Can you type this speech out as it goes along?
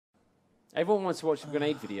Everyone wants to watch the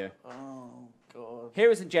grenade video. Oh, God.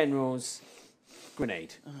 Heroes and Generals,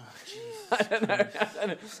 grenade. Oh,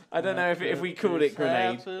 I don't know if we called it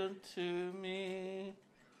grenade. Happened to me.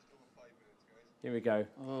 Here we go.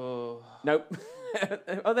 Oh. Nope.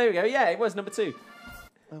 Oh, there we go. Yeah, it was number 2.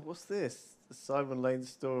 What's this? The Simon Lane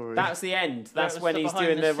story. That's the end. That's was when the he's behind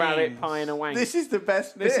doing the the rabbit scenes. pie and a wank. This is the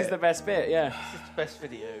best bit. This is the best bit, yeah. This is the best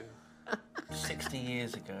video. 60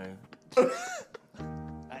 years ago, me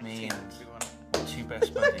Acting, and everyone. 2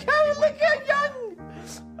 best buddies, Look how young!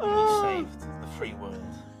 we saved the free world.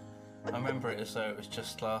 I remember it as though it was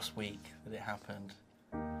just last week that it happened.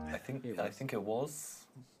 I think it was.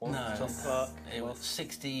 No, John Clark. it was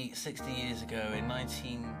 60 years ago in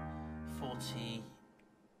 1940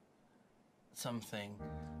 something.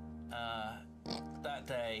 That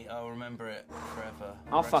day, I'll remember it forever.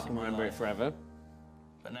 the I'll rest of fucking my remember it life. forever.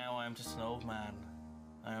 But now I am just an old man.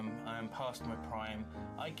 I am past my prime.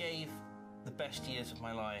 I gave the best years of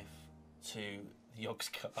my life to the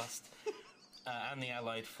Yogscast and the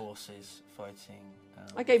Allied forces fighting.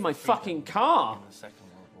 I gave my freedom fucking car. in the Second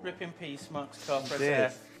World War. Rip in peace, Mark's car. Press did.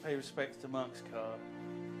 F. Pay respects to Mark's car.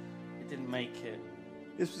 It didn't make it.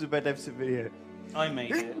 This was a bad episode video. I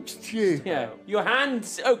made it. It's you. Yeah. Your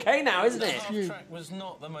hand's okay now, isn't The it? half track was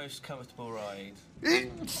not the most comfortable ride.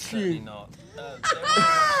 It's Certainly you. not. There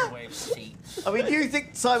were no way of seats. I mean, you think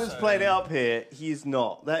Simon's So- playing it up here? He is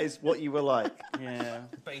not. That is what you were like. Yeah.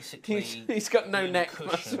 Basically, He's got no the only neck cushion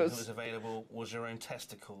that muscles. was available was your own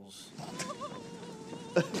testicles.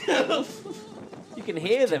 You can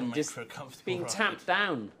hear them Didn't make just for a comfortable being ride. tamped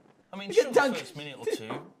down. I mean, You sure, get the dunk- first minute or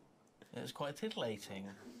two, it was quite titillating.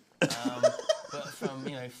 But from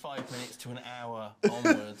 5 minutes to an hour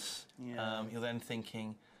onwards, Yeah. you're then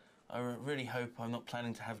thinking, I really hope I'm not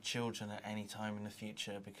planning to have children at any time in the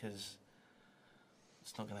future because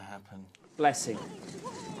it's not going to happen. Blessing.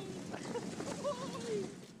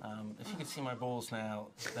 If you could see my balls now,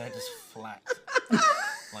 they're just flat,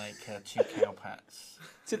 like 2 cow pats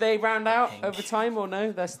Did they round out Pink. over time or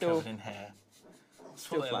no? They're still. covered in hair. That's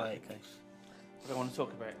Still what they're flat, like. okay. I don't want to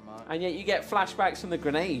talk about it, Mark. And yet you get flashbacks from the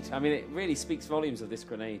grenade. I mean, it really speaks volumes of this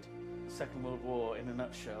grenade. Second World War in a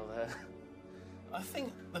nutshell there. I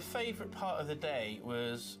think the favourite part of the day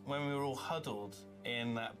was when we were all huddled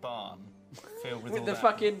in that barn filled with With all the that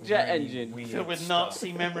fucking jet really engine. weird Filled with stuff.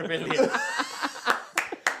 Nazi memorabilia.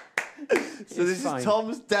 So this fine. is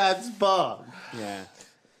Tom's dad's barn. Yeah.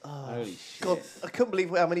 Holy shit. God, I couldn't believe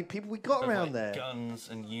how many people we got With, around like, there. guns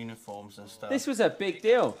and uniforms and stuff. This was a big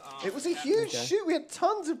deal. It was a huge shoot. We had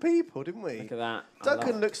tons of people, didn't we? Look at that. I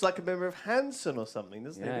Duncan love- looks like a member of Hanson or something,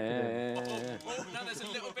 doesn't Yeah, he? Look at him. yeah, yeah, yeah. Oh, no, there's a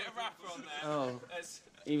little bit of wrapper on there. Oh.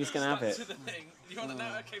 He was going to have it. To the thing. You want to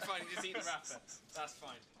know? Okay, fine. Just eat the wrapper. That's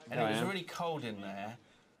fine. and Oh, it was yeah. really cold in there.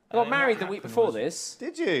 I got And married what the week happened before was- this.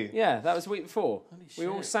 Did you? Yeah, that was the week before. Holy We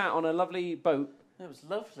all shit. sat on a lovely boat. That was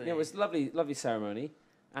lovely. Yeah, it was a lovely, lovely ceremony.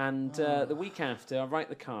 And the week after, I write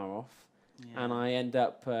the car off, and I end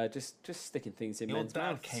up just sticking things in Your men's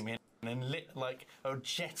dad mouths. came in and lit like a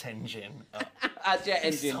jet engine up. A jet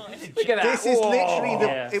engine. Started Look at that. This is Whoa. literally the.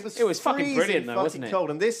 Yeah. It was fucking freezing brilliant though, fucking wasn't it? cold,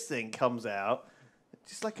 and this thing comes out,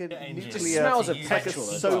 just like a Yeah, engine. nuclear, Just smells of It's like a petrol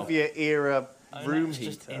as well. Soviet era And room that's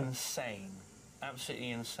just heater. insane. Absolutely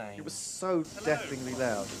insane. It was so deafeningly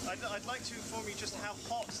loud. I'd like to inform you just how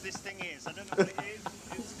hot this thing is. I don't know what it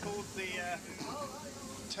is. It's called the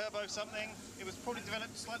Turbo something. It was probably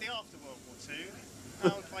developed slightly after World War II.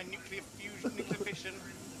 Powered by nuclear fusion, nuclear fission,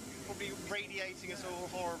 probably radiating us all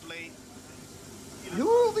horribly. Who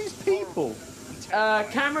are all these people?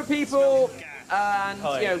 Camera people, and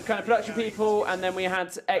Hi. kind of production people, and then we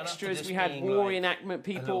had extras. this We had being, war like, reenactment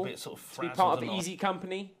people bit sort of to be part of frazzled and Easy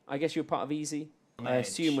Company. I guess you're part of Easy. on I edge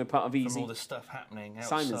assume we're part of From Easy. all the stuff happening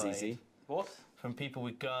outside. Simon's Easy. What? From people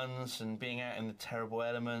with guns and being out in the terrible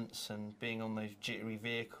elements and being on those jittery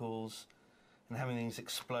vehicles and having things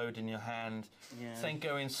explode in your hand. Yeah. Then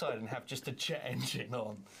go inside and have just a jet engine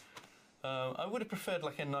on. I would have preferred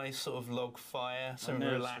like a nice sort of log fire, something know,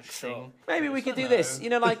 for relaxing. sure. Maybe we I could do don't this. know. You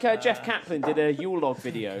know, like Jeff Kaplan did a Yule log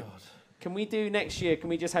video. God. Can we do next year? Can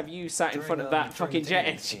we just have you sat in front of that during fucking jet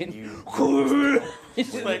dinners, engine? you-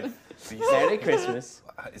 It's like, So Merry Christmas.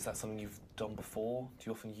 Is that something you've done before? Do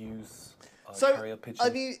you often use So, carrier pigeon?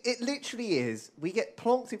 I mean, it literally is. We get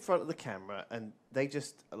plonked in front of the camera, and they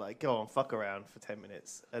just like go on, fuck around for 10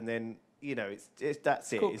 minutes, and then it's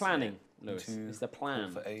that's it. Called isn't planning, it? Lewis. To It's the call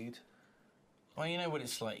plan. for aid. Well, you know what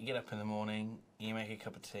it's like. You get up in the morning, you make a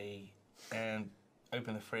cup of tea, and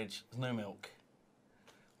open the fridge. There's no milk.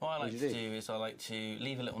 What I like do to you do do? is I like to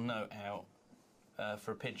leave a little note out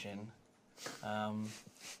for a pigeon, and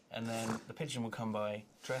then the pigeon will come by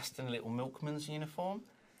dressed in a little milkman's uniform.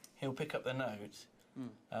 he'll pick up the note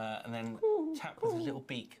and then tap with his little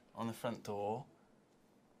beak on the front door.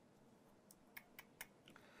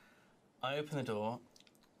 I open the door.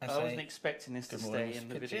 I say, wasn't expecting this to "Good morning, stay in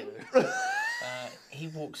Mr. the Pigeon." video. He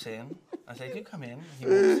walks in. I say, "Do come in." He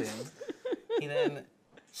walks in. He then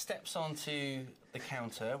steps onto the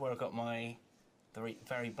counter where I've got my very,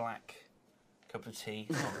 very black cup of tea.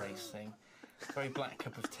 It's not a race thing. Very black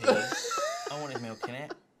cup of tea. I wanted milk in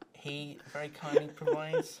it. He very kindly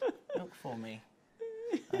provides milk for me.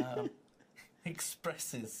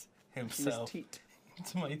 Expresses himself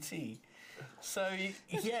into my tea. So,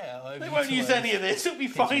 yeah. They won't use any of this. It'll be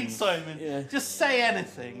fine, Simon. Yeah. Just say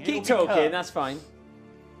anything. Keep It'll be talking, cut. that's fine.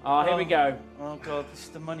 Oh, here we go. Oh, God, this is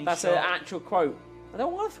the money That's shot. an actual quote. I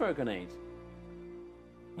don't want to throw a grenade.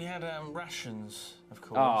 We had rations, of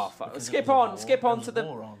course. Oh, fuck. because Skip it was a on, war. skip There on was to a the...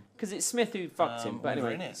 war on. Because it's Smith who fucked him. But we were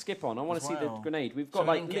anyway, in it skip on. I want to as see the well. grenade. We've So got we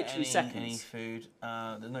like didn't get literally any seconds. food.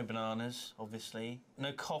 There's no bananas, obviously.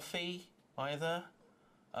 No coffee either.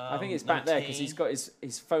 I think it's no back there because tea. he's got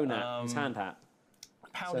his phone hat, his hand hat.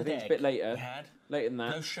 Powdered So I think it's a egg bit later. we had. Later than that.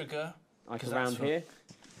 No sugar. Like 'cause around that's from- here.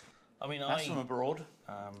 I mean, That's from abroad.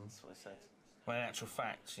 That's what I said. Well, in actual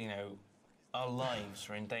fact, you know, our lives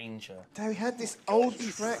are in danger. They had this old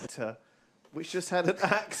tractor which just had an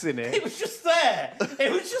axe in It it. was just there.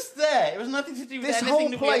 It was just there. It was nothing to do with This anything whole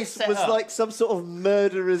that we had place set was up. like some sort of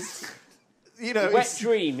murderer's, you know, Wet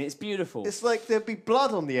dream. It's beautiful. it's like there'd be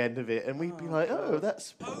blood on the end of it, and we'd be like, oh,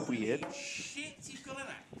 that's weird. Shit, you've got an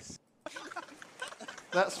axe.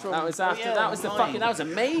 That's from. That was after. yeah, that was the mine. fucking. That was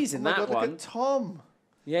amazing. Oh my that God, look one. at Tom.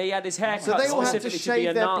 Yeah, he had his hair So cut they all had to specifically shave be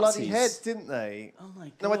a their bloody Nazis. heads, didn't they? Oh my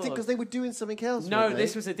God. No, I think because they were doing something else. No, weren't they?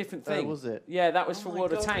 this was a different Oh, thing. was it? Yeah, that was Oh for my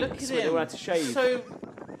World of God, Tanks. look at Where they all him. had to shave. So.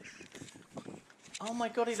 Oh my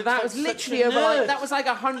God, he So looks that like was such literally a over like nerd. that was like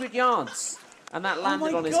 100 yards, and that Oh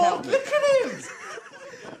landed my on his God, helmet. look at him!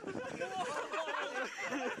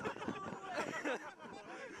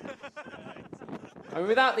 I mean,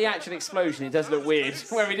 without the actual explosion, it does look weird.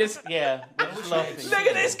 Where we just Yeah, we're just laughing. look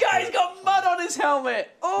at this guy. He's got mud on his helmet.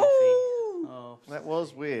 Oh, Oh, That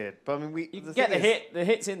was weird, but I mean, we. you can the get the thing is, hit. The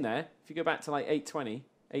hit's in there. If you go back to like 820,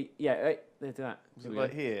 there, do that. was There it we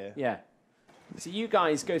like go. here. Yeah. So you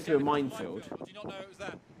guys go through a minefield, Do you not know it was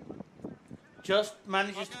there? just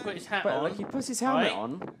manages to put his hat but on. like he puts his helmet Right.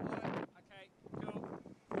 on. Okay, cool.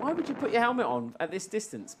 Why would you put your helmet on at this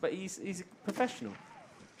distance? But he's a professional.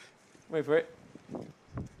 Wait for it.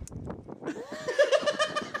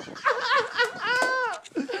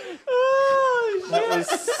 That was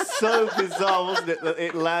so bizarre, wasn't it? That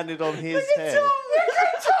it landed on his head.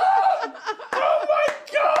 Oh my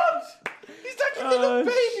God! He's like a little Oh,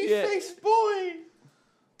 baby shit. face boy.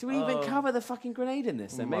 Do we even cover the fucking grenade in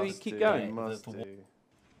this then? Maybe Must keep do, going. Must The- do.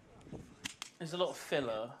 There's a lot of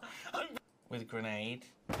filler. With a grenade.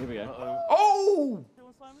 Here we go. Uh-oh. Oh!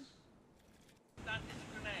 That is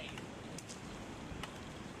a grenade.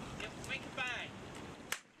 Yep, make a bang.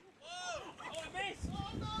 Whoa! Oh, I missed!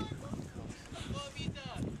 Oh no! What have you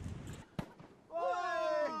done?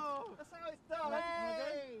 That's how it's done.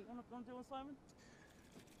 Want to do one, Simon?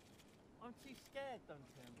 I'm too scared, don't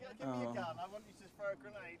you? Give me a gun. I want you to throw a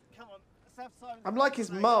grenade. Come on, let's have Simon. I'm like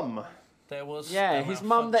his mum. There was Yeah, a his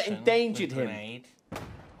mum that malfunction endangered with him. grenade.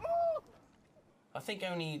 I think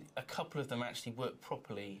only a couple of them actually worked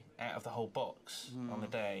properly out of the whole box on the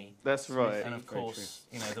day. That's right. And of course,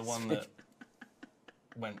 you know, the one that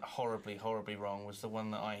went horribly, horribly wrong was the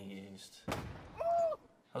one that I used.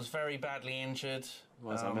 I was very badly injured.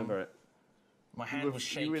 I remember it. My hand was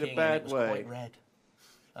you shaking were in a and bad it was way. quite red.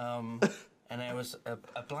 And there was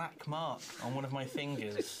a black mark on one of my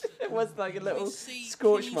fingers. It was like a little See,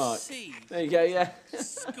 scorch can you mark. see There you go, yeah.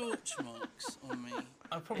 scorch marks on me?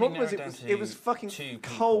 I The probably problem was narrowed down it was to fucking two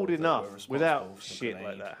people cold that enough were responsible without for the shit like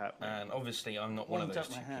grenade. that happening. And obviously, I'm not one of Warmed those up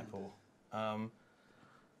two my hand. people.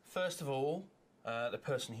 First of all, the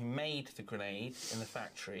person who made the grenade in the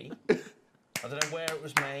factory. I don't know where it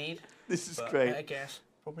was made. This is but great. I guess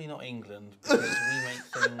probably not England because we make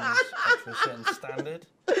things up to a certain standard.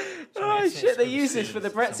 So Oh, I guess shit, it's they use this for the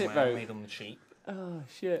overseas Brexit somewhere, vote. Made on the cheap. Oh,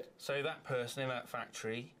 shit. So that person in that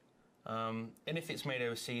factory, and if it's made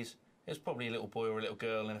overseas, it's probably a little boy or a little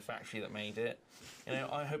girl in a factory that made it. You know,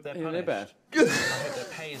 I hope they're Yeah, punished. they're bad. I hope their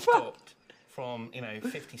pay is dropped from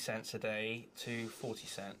 50 cents a day to 40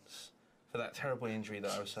 cents for that terrible injury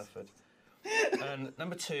that I suffered. And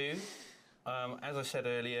number two, as I said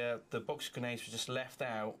earlier, the box of grenades was just left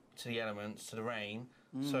out to the elements, to the rain.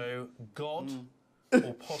 So God,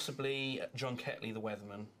 or possibly John Ketley, the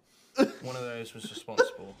weatherman, one of those was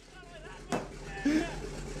responsible.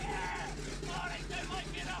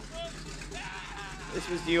 This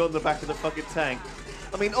was you on the back of the fucking tank.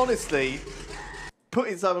 I mean, honestly,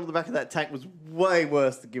 putting someone on the back of that tank was way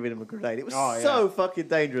worse than giving him a grenade. It was so fucking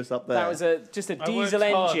dangerous up there. That was just a diesel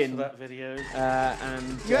engine. For that video.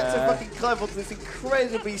 And you had to fucking climb onto this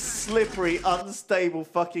incredibly slippery, unstable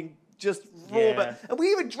fucking just raw back. And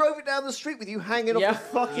we even drove it down the street with you hanging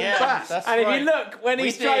off the fucking back. And if you look, when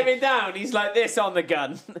he's driving down, he's like this on the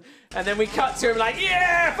gun. And then we cut to him like,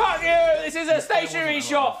 yeah, fuck you, this is a stationary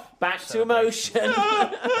shot. Back to motion.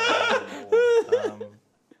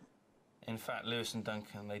 In fact, Lewis and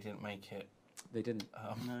Duncan, they didn't make it. They didn't.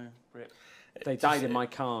 No, rip. They died in my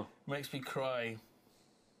car. Makes me cry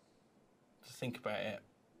to think about it.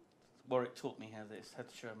 Warwick taught me how to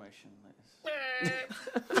show emotion.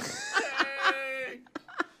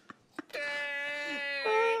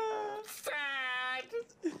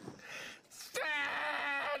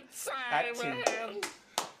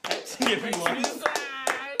 Acting, everyone.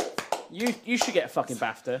 You should get a fucking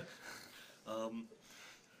BAFTA.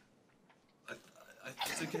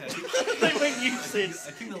 It's okay. They won't use this.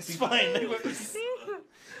 I think they'll It's be fine. back. They won't.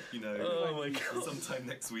 You know, Oh my God. sometime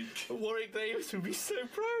next week. Warwick Davis would be so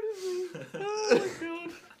proud of me. Oh my God.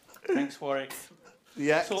 Thanks, Warwick. The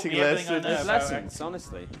Taught acting me everything I lesson. know. There's lessons,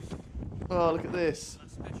 honestly. Oh, look at this.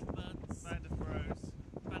 Special buds. Band of Bros.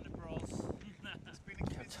 Band of bros. It's been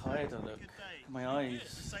a How tired I look. My eyes.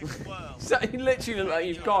 save the world. So you literally look like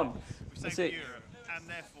you've gone. We That's saved it. Europe, and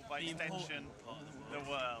therefore, by extension, the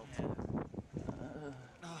world.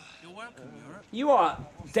 You're welcome, Europe. You are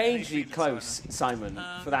dangerously close, Simon,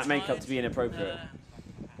 for that makeup to be inappropriate.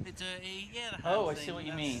 Bit dirty. Yeah, that Oh, hurts I see thing, what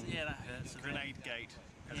you that's- mean. Yeah, that hurts. a bit. Grenade Gate,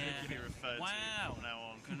 as Yeah. it will be referred to Wow. from now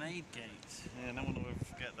on. Grenade gate. Yeah, no one will ever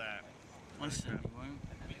forget that. I certainly won't.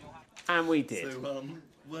 And we did. So,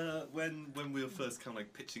 when we were first kind of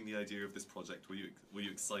like pitching the idea of this project, were you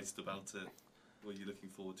excited about it? Were you looking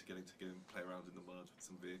forward to getting to go and play around in the mud with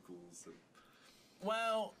some vehicles? And...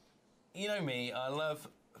 Well, you know me, I love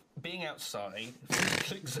being outside,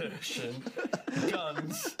 physical exertion,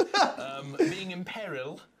 guns, being in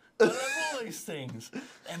peril. I love all those things.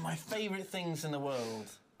 They're my favourite things in the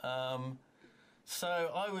world.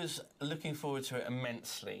 So I was looking forward to it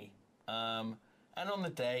immensely. And on the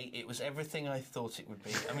day, it was everything I thought it would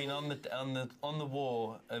be. I mean, on the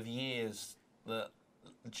war of years, the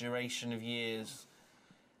duration of years,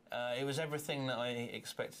 it was everything that I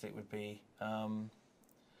expected it would be.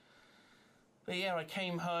 But yeah, I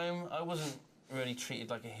came home. I wasn't really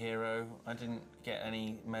treated like a hero. I didn't get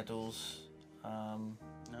any medals. No.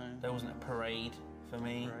 There wasn't a parade for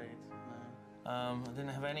me. Parade, no. I didn't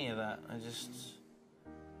have any of that. I just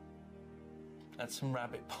had some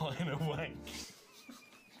rabbit pie and a wank.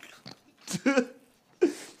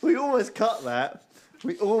 We almost cut that.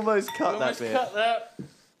 We almost cut that Almost bit. cut that.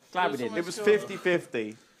 Glad we did. It was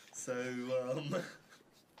 50-50. So,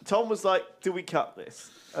 Tom was like, do we cut this?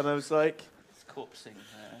 And I was like, It's corpsing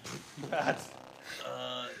there. Bad.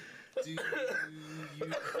 do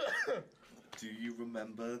you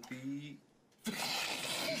remember the?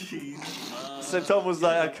 so Tom was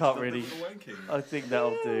like, I can't the really. wanking? I think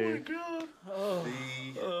that'll do. God.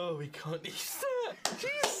 Oh, we can't use that.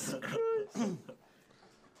 Jesus Christ.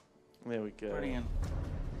 There we go. Brilliant.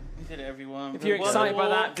 You did it, everyone. If you're Won the excited by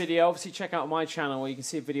war. that video, obviously check out my channel where you can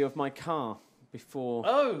see a video of my car before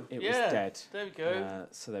Oh, it yeah. was dead. There we go.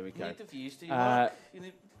 So there we You go. need the views, do you? Uh, Mark? You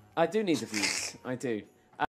need... I do need the views. I do.